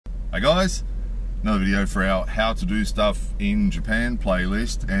Hey guys, another video for our how to do stuff in Japan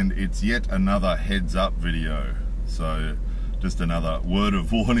playlist, and it's yet another heads up video. So just another word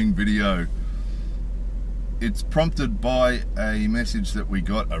of warning video. It's prompted by a message that we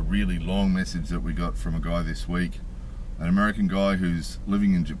got, a really long message that we got from a guy this week, an American guy who's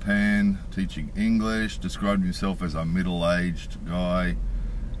living in Japan, teaching English, described himself as a middle-aged guy,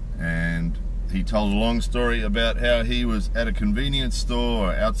 and he told a long story about how he was at a convenience store,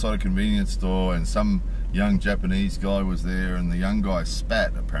 or outside a convenience store, and some young Japanese guy was there, and the young guy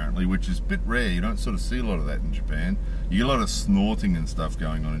spat, apparently, which is a bit rare. You don't sort of see a lot of that in Japan. You get a lot of snorting and stuff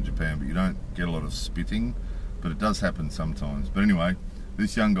going on in Japan, but you don't get a lot of spitting, but it does happen sometimes. But anyway,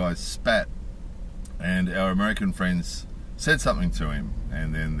 this young guy spat, and our American friends said something to him,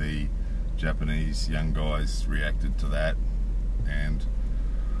 and then the Japanese young guys reacted to that, and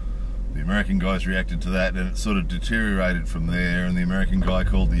the American guys reacted to that, and it sort of deteriorated from there. And the American guy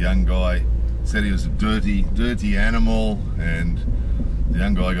called the young guy, said he was a dirty animal, and the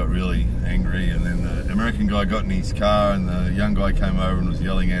young guy got really angry. And then the American guy got in his car, and the young guy came over and was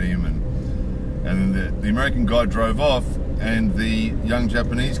yelling at him, and then the American guy drove off, and the young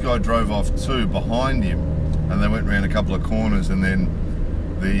Japanese guy drove off too behind him, and they went around a couple of corners, and then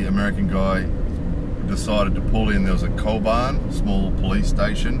the American guy decided to pull in. There was a koban, small police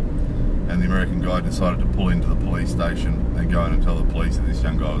station, and the American guy decided to pull into the police station and go in and tell the police that this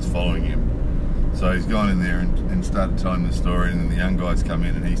young guy was following him. So he's gone in there and started telling the story, and then the young guy's come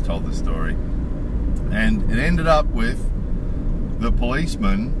in and he's told the story. And it ended up with the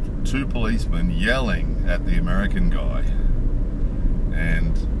policeman, two policemen, yelling at the American guy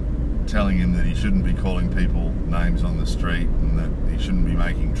and telling him that he shouldn't be calling people names on the street, and that he shouldn't be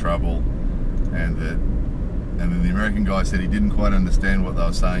making trouble, and then the American guy said he didn't quite understand what they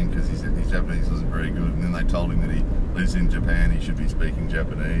were saying because his Japanese wasn't very good, and then they told him that he lives in Japan, he should be speaking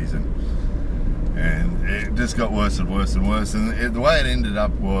Japanese, and it just got worse and worse and worse. And the way it ended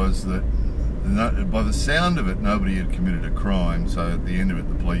up was that, by the sound of it, nobody had committed a crime. So at the end of it,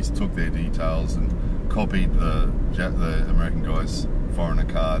 the police took their details and copied the American guy's foreigner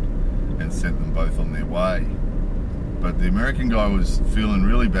card and sent them both on their way. But the American guy was feeling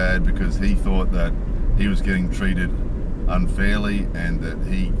really bad because he thought that he was getting treated unfairly, and that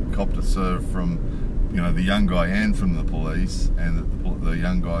he copped a serve from, the young guy and from the police, and that the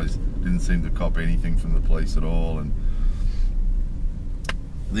young guys didn't seem to cop anything from the police at all. And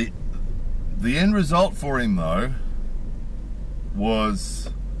the end result for him, though, was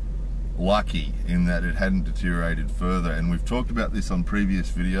lucky in that it hadn't deteriorated further. And we've talked about this on previous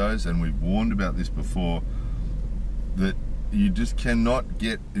videos, and we've warned about this before, that you just cannot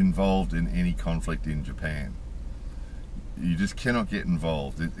get involved in any conflict in Japan. You just cannot get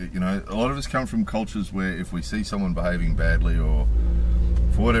involved. A lot of us come from cultures where if we see someone behaving badly, or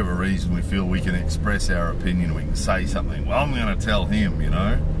for whatever reason we feel we can express our opinion, we can say something, well, I'm going to tell him,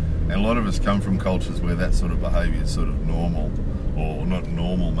 And a lot of us come from cultures where that sort of behaviour is sort of normal, or not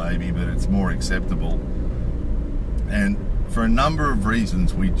normal maybe, but it's more acceptable. And for a number of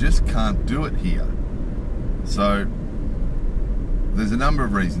reasons, we just can't do it here. So there's a number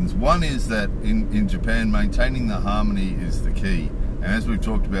of reasons. One is that in Japan, maintaining the harmony is the key. And as we've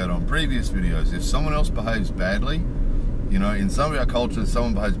talked about on previous videos, if someone else behaves badly, in some of our cultures,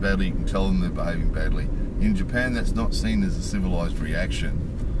 someone behaves badly, you can tell them they're behaving badly. In Japan, that's not seen as a civilized reaction.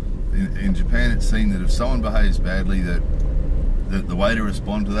 In Japan, it's seen that if someone behaves badly, that the way to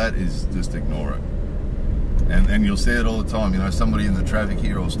respond to that is just ignore it. And you'll see it all the time. Somebody in the traffic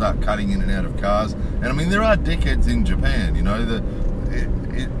here will start cutting in and out of cars. And I mean, there are dickheads in Japan.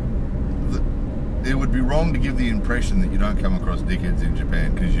 It would be wrong to give the impression that you don't come across dickheads in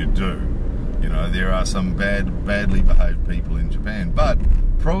Japan, because you do. There are some badly behaved people in Japan, but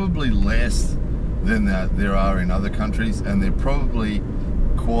probably less than there are in other countries, and they're probably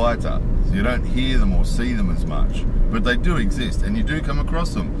quieter. So you don't hear them or see them as much, but they do exist, and you do come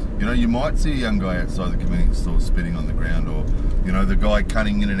across them. You might see a young guy outside the convenience store spitting on the ground, or the guy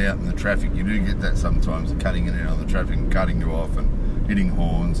cutting in and out in the traffic. You do get that sometimes, cutting in and out on the traffic and cutting you off and hitting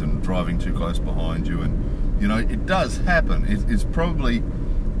horns and driving too close behind you. And it does happen. It's probably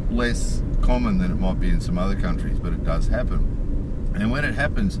less common than it might be in some other countries, but it does happen. And when it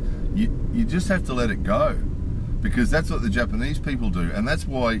happens, you just have to let it go, because that's what the Japanese people do. And that's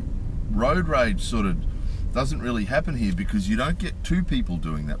why road rage sort of doesn't really happen here, because you don't get two people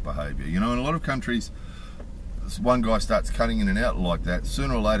doing that behaviour. In a lot of countries, one guy starts cutting in and out like that,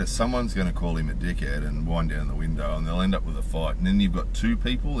 sooner or later someone's going to call him a dickhead and wind down the window, and they'll end up with a fight, and then you've got two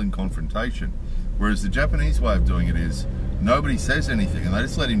people in confrontation. Whereas the Japanese way of doing it is nobody says anything, and they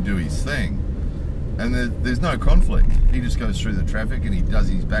just let him do his thing. and there's no conflict. He just goes through the traffic and he does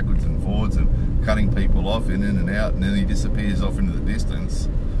his backwards and forwards and cutting people off in and out, and then he disappears off into the distance.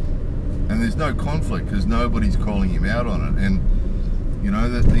 And there's no conflict because nobody's calling him out on it. And you know,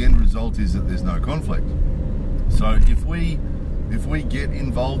 the end result is that there's no conflict. So if we get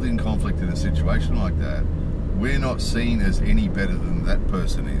involved in conflict in a situation like that, we're not seen as any better than that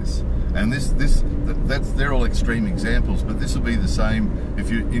person is. And they're all extreme examples, but this will be the same if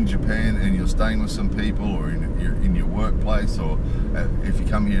you're in Japan and you're staying with some people, or you're in your workplace, or if you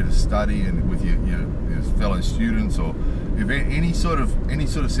come here to study and with your fellow students, or if any sort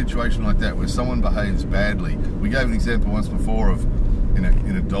of situation like that where someone behaves badly. We gave an example once before of in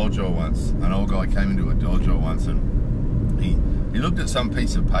a dojo once. An old guy came into a dojo once, and he looked at some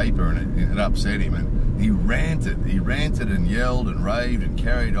piece of paper and it upset him, and he ranted and yelled and raved and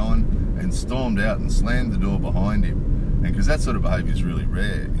carried on and stormed out and slammed the door behind him. And because that sort of behaviour is really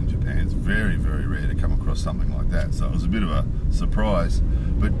rare in Japan, it's very, very rare to come across something like that. So it was a bit of a surprise,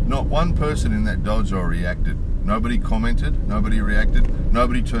 but not one person in that dojo reacted. Nobody commented, nobody reacted,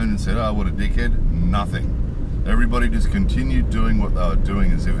 nobody turned and said, "Oh, what a dickhead," nothing. Everybody just continued doing what they were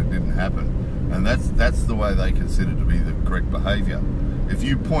doing as if it didn't happen. And that's the way they consider to be the correct behaviour. If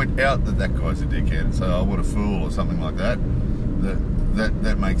you point out that guy's a dickhead and say, "Oh, what a fool," or something like that,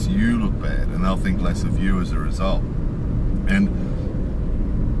 that makes you look bad, and they'll think less of you as a result. And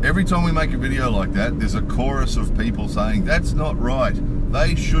every time we make a video like that, there's a chorus of people saying, "That's not right.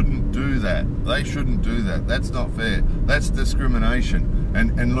 They shouldn't do that. They shouldn't do that. That's not fair. That's discrimination."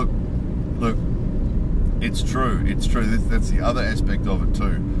 And look, it's true. It's true. That's the other aspect of it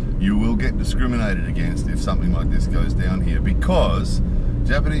too. You will get discriminated against if something like this goes down here, because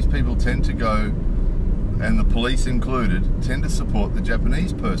Japanese people tend to go, and the police included, tend to support the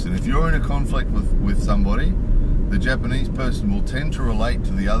Japanese person. If you're in a conflict with somebody, the Japanese person will tend to relate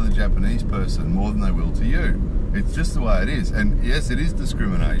to the other Japanese person more than they will to you. It's just the way it is. And yes, it is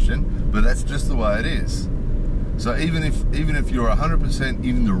discrimination, but that's just the way it is. So even if you're 100%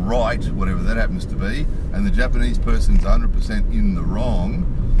 in the right, whatever that happens to be, and the Japanese person's 100% in the wrong,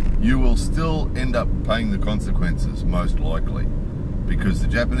 you will still end up paying the consequences, most likely, because the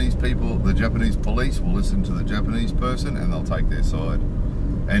Japanese people, the Japanese police will listen to the Japanese person and they'll take their side.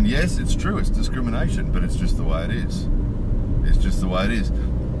 And yes, it's true, it's discrimination, but it's just the way it is. It's just the way it is.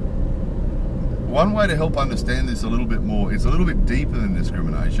 One way to help understand this a little bit more, it's a little bit deeper than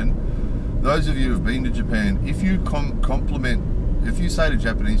discrimination. Those of you who have been to Japan, if you if you say to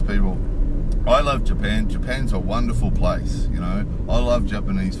Japanese people, "I love Japan, Japan's a wonderful place, you know, I love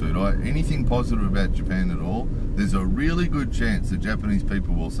Japanese food," anything positive about Japan at all, there's a really good chance that Japanese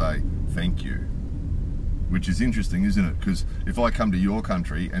people will say, "Thank you." Which is interesting, isn't it? Because if I come to your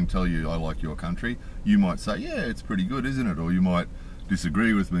country and tell you I like your country, you might say, "Yeah, it's pretty good, isn't it?" Or you might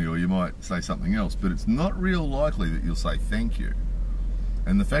disagree with me, or you might say something else, but it's not real likely that you'll say thank you.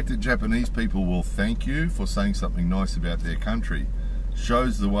 And the fact that Japanese people will thank you for saying something nice about their country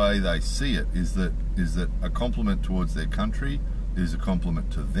shows the way they see it, is that a compliment towards their country is a compliment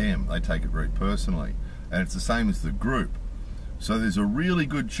to them. They take it very personally. And it's the same as the group. So there's a really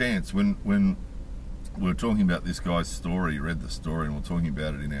good chance when we were talking about this guy's story, read the story, and we're talking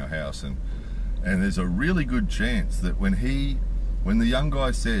about it in our house, and there's a really good chance that when the young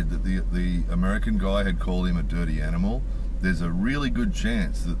guy said that the American guy had called him a dirty animal, there's a really good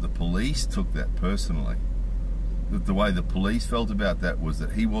chance that the police took that personally. That the way the police felt about that was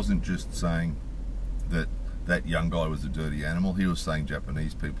that he wasn't just saying that young guy was a dirty animal, he was saying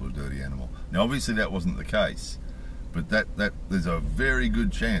Japanese people are a dirty animal. Now obviously that wasn't the case, but that there's a very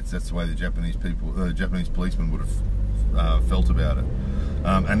good chance that's the way the Japanese policeman would have felt about it.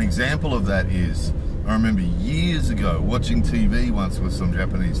 An example of that is, I remember years ago watching TV once with some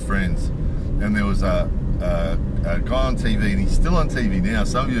Japanese friends, and there was a guy on TV, and he's still on TV now.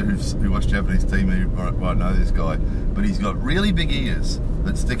 Some of you who watch Japanese TV might know this guy, but he's got really big ears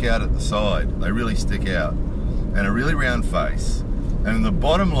that stick out at the side. They really stick out, and a really round face. And the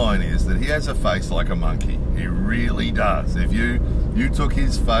bottom line is that he has a face like a monkey. He really does. If you took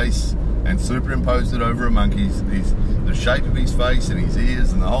his face and superimposed it over a monkey's, the shape of his face and his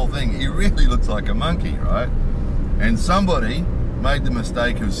ears and the whole thing, he really looks like a monkey, right? And somebody made the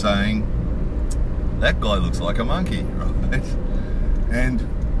mistake of saying, "That guy looks like a monkey," right? And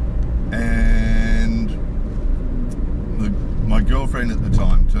my girlfriend at the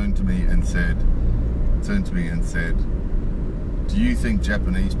time turned to me and said, "Do you think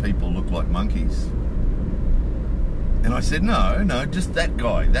Japanese people look like monkeys?" And I said, no, just that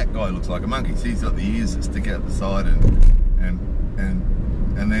guy. That guy looks like a monkey. See, he's got the ears that stick out the side, and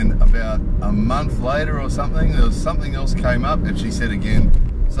then about a month later or something, there was something else came up, and she said again,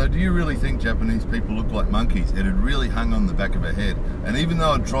 So do you really think Japanese people look like monkeys? It had really hung on the back of her head. And even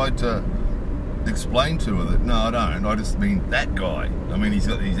though I tried to explain to her that, no, I don't, I just mean that guy. I mean, he's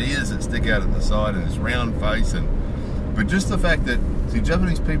got these ears that stick out at the side and this round face. But just the fact that, see,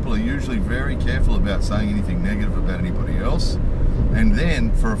 Japanese people are usually very careful about saying anything negative about anybody else. And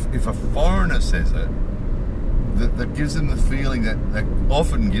then, if a foreigner says it, that gives them the feeling, that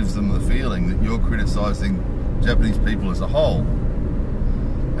often gives them the feeling that you're criticizing Japanese people as a whole.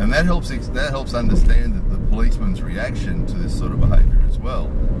 And that helps understand that the policeman's reaction to this sort of behavior as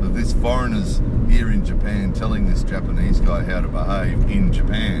well. That this foreigner's here in Japan telling this Japanese guy how to behave in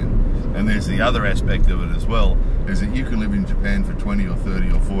Japan. And there's the other aspect of it as well, is that you can live in Japan for 20 or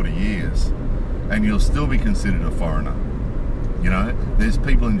 30 or 40 years and you'll still be considered a foreigner. You know, there's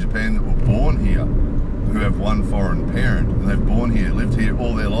people in Japan that were born here who have one foreign parent, and they've born here, lived here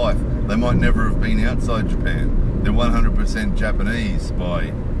all their life. They might never have been outside Japan. They're 100% Japanese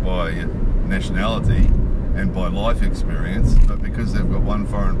by nationality and by life experience, but because they've got one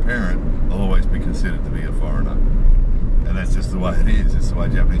foreign parent, they'll always be considered to be a foreigner. And that's just the way it is. It's the way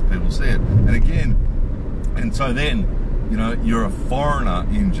Japanese people see it. And again, and so then, you know, you're a foreigner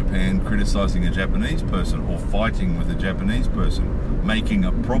in Japan criticizing a Japanese person or fighting with a Japanese person, making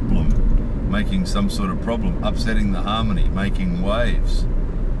a problem, making some sort of problem, upsetting the harmony, making waves,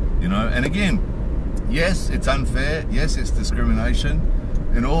 you know. And again, yes, it's unfair, yes, it's discrimination,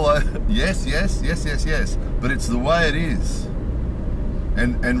 and all that, yes, but it's the way it is.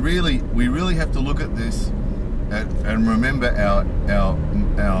 And really, we really have to look at this and remember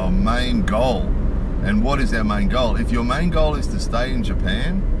our main goal. And what is our main goal? If your main goal is to stay in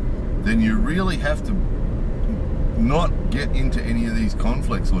Japan, then you really have to not get into any of these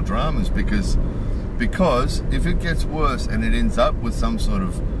conflicts or dramas, because if it gets worse and it ends up with some sort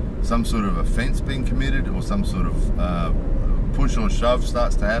of offense being committed, or some sort of push or shove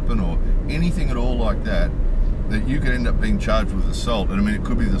starts to happen, or anything at all like that, that you could end up being charged with assault. And I mean, it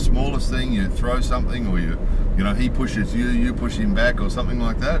could be the smallest thing, you throw something, or you know, he pushes you, you push him back, or something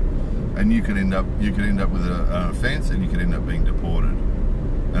like that. And you could end up with an offence, and you could end up being deported.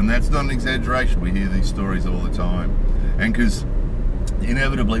 And that's not an exaggeration. We hear these stories all the time. And because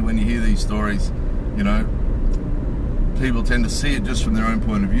inevitably when you hear these stories, you know, people tend to see it just from their own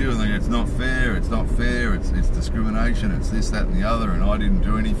point of view, and they go, it's not fair, it's discrimination, it's this, that and the other, and I didn't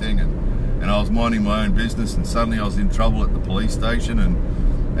do anything, and I was minding my own business, and suddenly I was in trouble at the police station.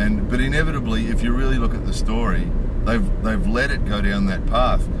 But inevitably, if you really look at the story, they've let it go down that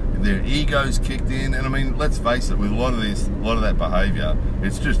path. Their ego's kicked in, and I mean, let's face it, with a lot of that behaviour,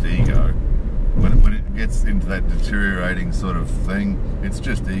 it's just ego. When it gets into that deteriorating sort of thing, it's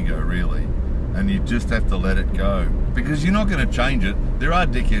just ego, really. And you just have to let it go, because you're not going to change it. There are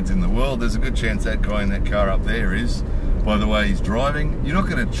dickheads in the world. There's a good chance that guy in that car up there is, by the way he's driving. You're not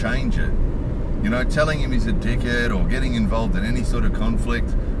going to change it. You know, telling him he's a dickhead or getting involved in any sort of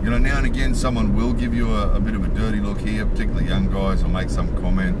conflict. You know, now and again someone will give you a bit of a dirty look here, particularly young guys, or make some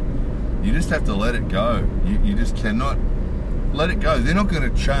comment. You just have to let it go. You just cannot let it go. They're not going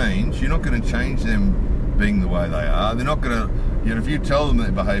to change. You're not going to change them being the way they are. They're not going to, you know, if you tell them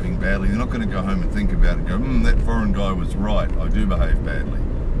they're behaving badly, they're not going to go home and think about it and go, that foreign guy was right, I do behave badly.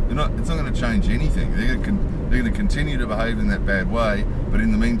 It's not going to change anything. They're going to continue to behave in that bad way, but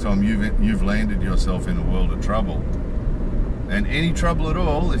in the meantime, you've landed yourself in a world of trouble. And any trouble at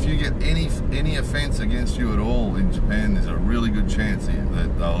all, if you get any offence against you at all in Japan, there's a really good chance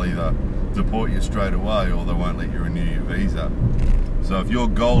that they'll either deport you straight away, or they won't let you renew your visa. So if your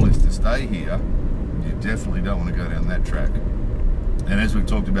goal is to stay here, you definitely don't want to go down that track. And as we've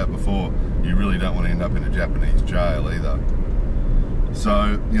talked about before, you really don't want to end up in a Japanese jail either.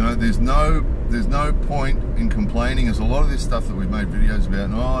 So, you know, there's no point in complaining. There's a lot of this stuff that we've made videos about,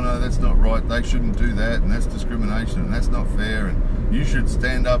 and, oh no, that's not right, they shouldn't do that, and that's discrimination, and that's not fair, and you should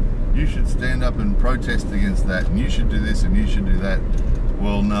stand up and protest against that, and you should do this and you should do that.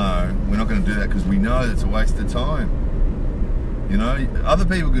 Well, no, we're not going to do that, because we know that's a waste of time. You know, other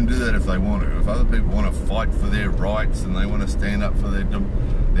people can do that if they want to. If other people want to fight for their rights and they want to stand up for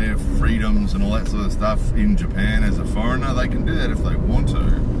their freedoms and all that sort of stuff in Japan as a foreigner, they can do that if they want to.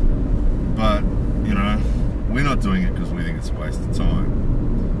 But, you know, we're not doing it because we think it's a waste of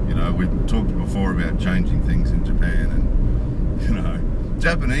time. You know, we've talked before about changing things in Japan, and, you know,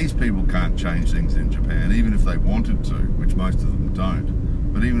 Japanese people can't change things in Japan, even if they wanted to, which most of them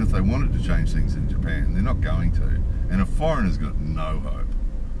don't. But even if they wanted to change things in Japan, they're not going to. And a foreigner's got no hope.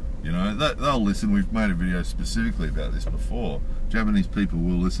 You know, they'll listen. We've made a video specifically about this before. Japanese people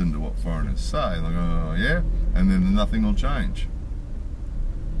will listen to what foreigners say. They'll go, oh yeah, and then nothing will change.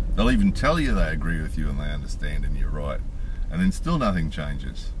 They'll even tell you they agree with you and they understand and you're right. and then still nothing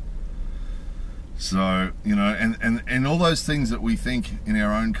changes. So, you know, and all those things that we think in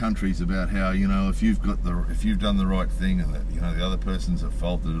our own countries about how, you know, if you've done the right thing and that, you know, the other person's at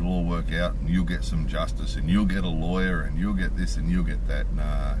fault, that it'll all work out and you'll get some justice and you'll get a lawyer and you'll get this and you'll get that.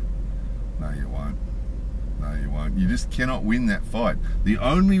 Nah, no you won't. No you won't. You just cannot win that fight. The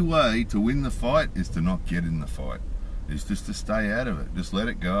only way to win the fight is to not get in the fight. Is just to stay out of it. Just let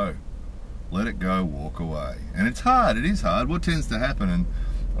it go. Let it go, walk away. And it's hard, it is hard. What tends to happen, and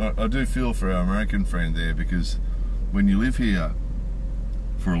I do feel for our American friend there, because when you live here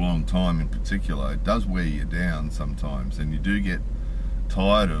for a long time in particular, it does wear you down sometimes, and you do get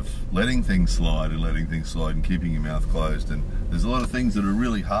tired of letting things slide and keeping your mouth closed. And there's a lot of things that are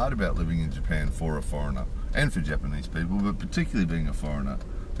really hard about living in Japan for a foreigner, and for Japanese people, but particularly being a foreigner.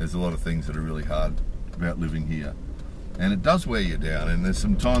 There's a lot of things that are really hard about living here. And it does wear you down, and there's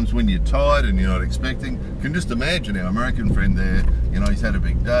some times when you're tired and you're not expecting. You can just imagine our American friend there, you know, he's had a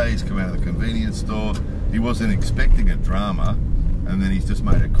big day, he's come out of the convenience store, he wasn't expecting a drama, and then he's just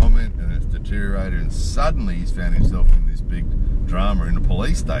made a comment and it's deteriorated, and suddenly he's found himself in this big drama in a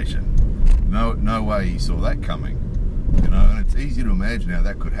police station. No way he saw that coming, you know. And it's easy to imagine how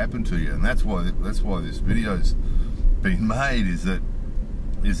that could happen to you, and that's why this video's been made, is that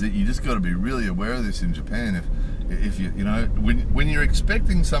you just got to be really aware of this in Japan. If you know, when you're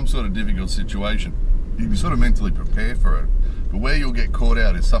expecting some sort of difficult situation, you can sort of mentally prepare for it. But where you'll get caught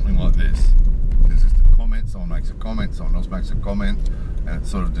out is something like this. There's just a comment, someone makes a comment, someone else makes a comment, and it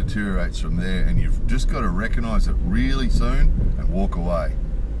sort of deteriorates from there. And you've just got to recognise it really soon and walk away.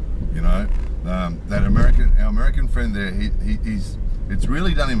 You know, our American friend there, it's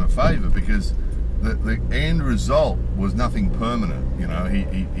really done him a favour, because the end result was nothing permanent. You know,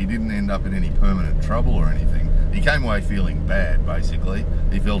 he didn't end up in any permanent trouble or anything. He came away feeling bad, basically.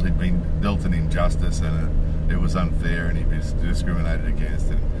 He felt he'd been dealt an injustice and it was unfair and he'd been discriminated against,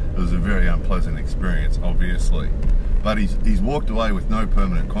 and it was a very unpleasant experience, obviously. But he's walked away with no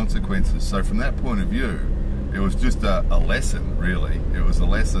permanent consequences. So from that point of view, it was just a lesson, really. It was a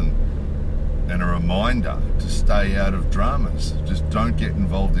lesson and a reminder to stay out of dramas. Just don't get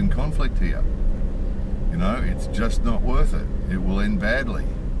involved in conflict here. You know, it's just not worth it. It will end badly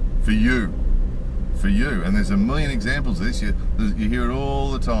for you. And there's a million examples of this. You hear it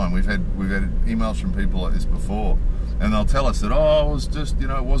all the time. We've had emails from people like this before, and they'll tell us that, oh, it was just, you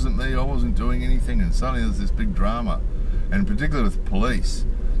know, it wasn't me, I wasn't doing anything, and suddenly there's this big drama. And particularly with police,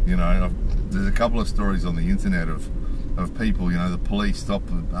 you know, there's a couple of stories on the internet of people, you know, the police stop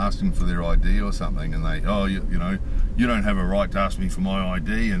asking for their ID or something, and they, oh, you know, you don't have a right to ask me for my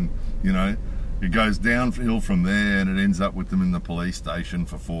ID, and, you know, it goes downhill from there, and it ends up with them in the police station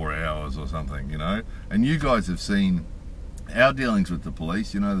for 4 hours or something, you know. And you guys have seen our dealings with the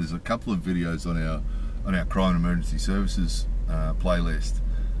police. You know, there's a couple of videos on our crime and emergency services playlist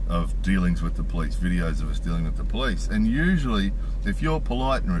of dealings with the police, videos of us dealing with the police. And usually, if you're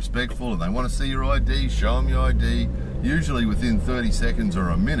polite and respectful and they want to see your ID, show them your ID, usually within 30 seconds or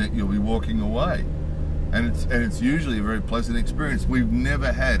a minute, you'll be walking away. And it's usually a very pleasant experience. We've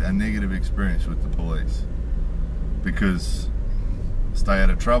never had a negative experience with the police, because stay out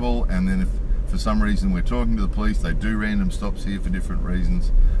of trouble. And then if for some reason we're talking to the police, they do random stops here for different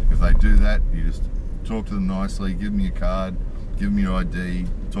reasons. If they do that, you just talk to them nicely, give them your card, give them your ID,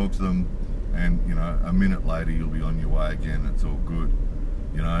 talk to them, and, you know, a minute later you'll be on your way again. It's all good,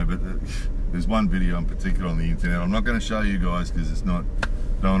 you know. But there's one video in particular on the internet. I'm not going to show you guys because it's not,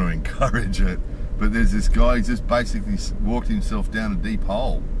 don't want to encourage it. But there's this guy, he's just basically walked himself down a deep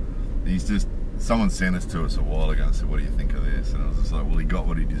hole. Someone sent us to us a while ago and said, what do you think of this? And I was just like, well, he got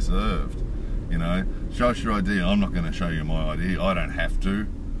what he deserved. You know, show us your ID. I'm not going to show you my ID. I don't have to.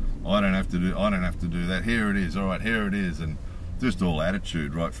 I don't have to do that. Here it is. All right, here it is. And just all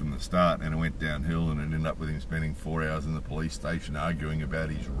attitude right from the start. And it went downhill, and it ended up with him spending 4 hours in the police station arguing about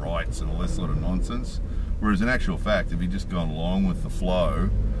his rights and all this sort of nonsense. Whereas in actual fact, if he'd just gone along with the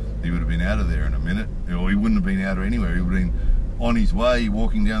flow, he would have been out of there in a minute, or he wouldn't have been out of anywhere. He would have been on his way,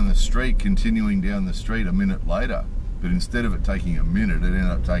 walking down the street, continuing down the street a minute later. But instead of it taking a minute, it ended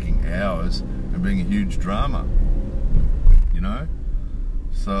up taking hours and being a huge drama, you know?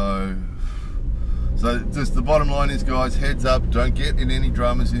 So just the bottom line is, guys, heads up, don't get in any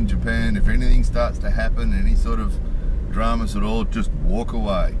dramas in Japan. If anything starts to happen, any sort of dramas at all, just walk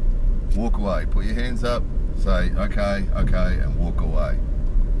away. Walk away. Put your hands up, say, okay, and walk away.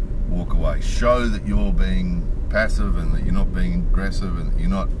 Walk away. Show that you're being passive and that you're not being aggressive and that you're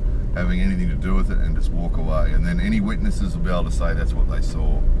not having anything to do with it, and just walk away. And then any witnesses will be able to say that's what they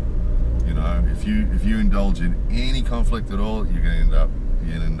saw. You know, if you indulge in any conflict at all, you're going to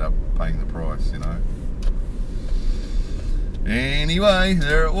end up paying the price. You know. Anyway,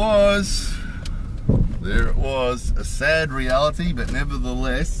 there it was. There it was. A sad reality, but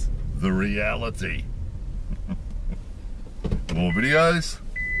nevertheless, the reality. More videos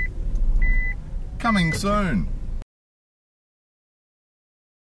coming soon.